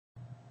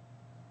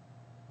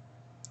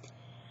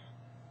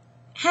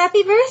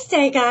Happy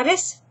birthday,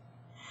 goddess.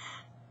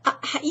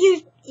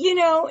 You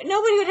know,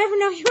 nobody would ever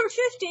know you were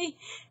 50.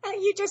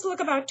 You just look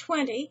about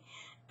 20.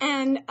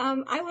 And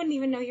I wouldn't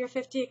even know you're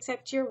 50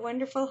 except your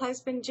wonderful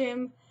husband,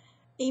 Jim,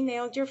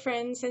 emailed your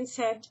friends and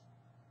said,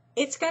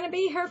 it's going to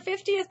be her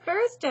 50th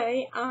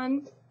birthday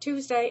on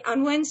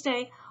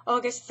Wednesday,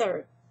 August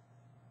 3rd.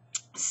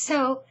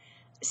 So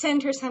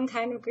send her some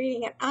kind of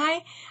greeting. And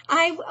I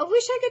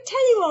wish I could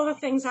tell you all the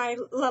things I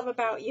love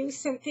about you,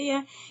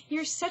 Cynthia.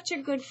 You're such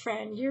a good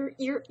friend. You're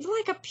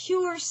like a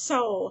pure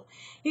soul.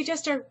 You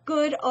just are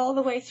good all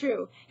the way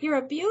through. You're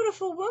a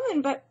beautiful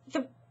woman, but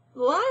a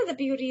lot of the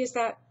beauty is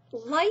that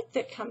light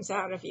that comes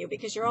out of you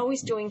because you're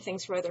always doing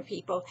things for other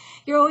people.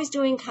 You're always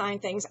doing kind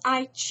things.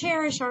 I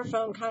cherish our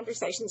phone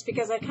conversations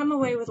because I come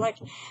away with like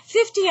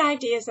 50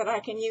 ideas that I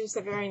can use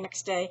the very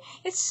next day.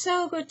 It's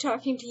so good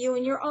talking to you,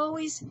 and you're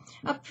always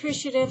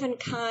appreciative and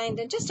kind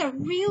and just a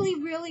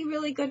really, really,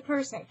 really good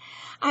person.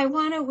 I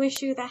want to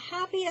wish you the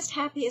happiest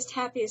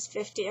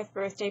 50th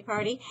birthday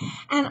party,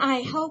 and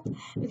I hope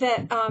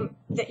that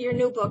that your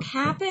new book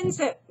happens,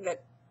 that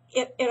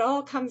it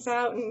all comes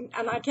out, and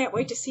I can't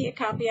wait to see a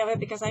copy of it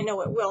because I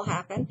know it will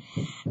happen,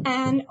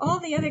 and all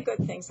the other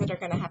good things that are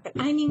going to happen.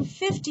 I mean,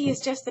 50 is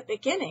just the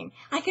beginning.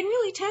 I can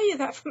really tell you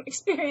that from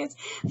experience.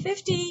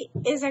 50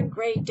 is a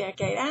great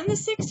decade, and the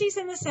 60s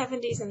and the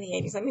 70s and the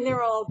 80s. I mean,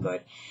 they're all good,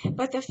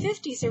 but the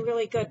 50s are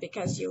really good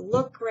because you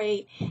look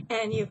great,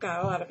 and you've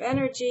got a lot of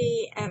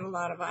energy and a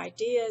lot of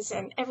ideas,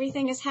 and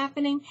everything is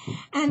happening,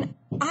 and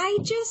I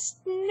just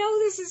know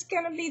this is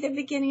going to be the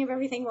beginning of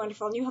everything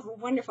wonderful, and you have a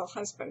wonderful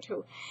husband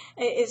who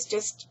is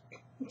just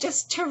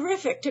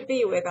terrific to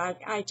be with.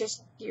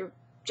 You're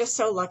just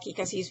so lucky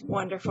because he's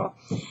wonderful,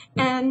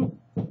 and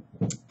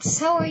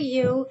so are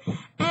you.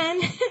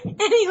 And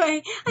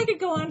anyway, I could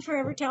go on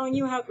forever telling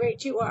you how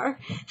great you are,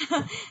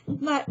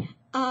 but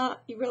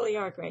you really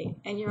are great,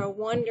 and you're a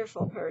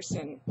wonderful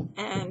person,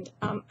 and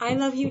I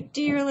love you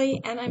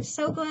dearly, and I'm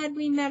so glad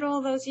we met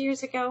all those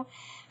years ago,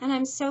 and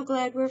I'm so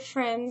glad we're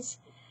friends.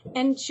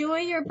 Enjoy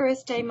your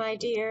birthday, my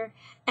dear,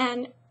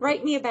 and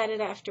write me about it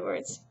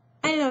afterwards.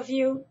 I love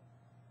you.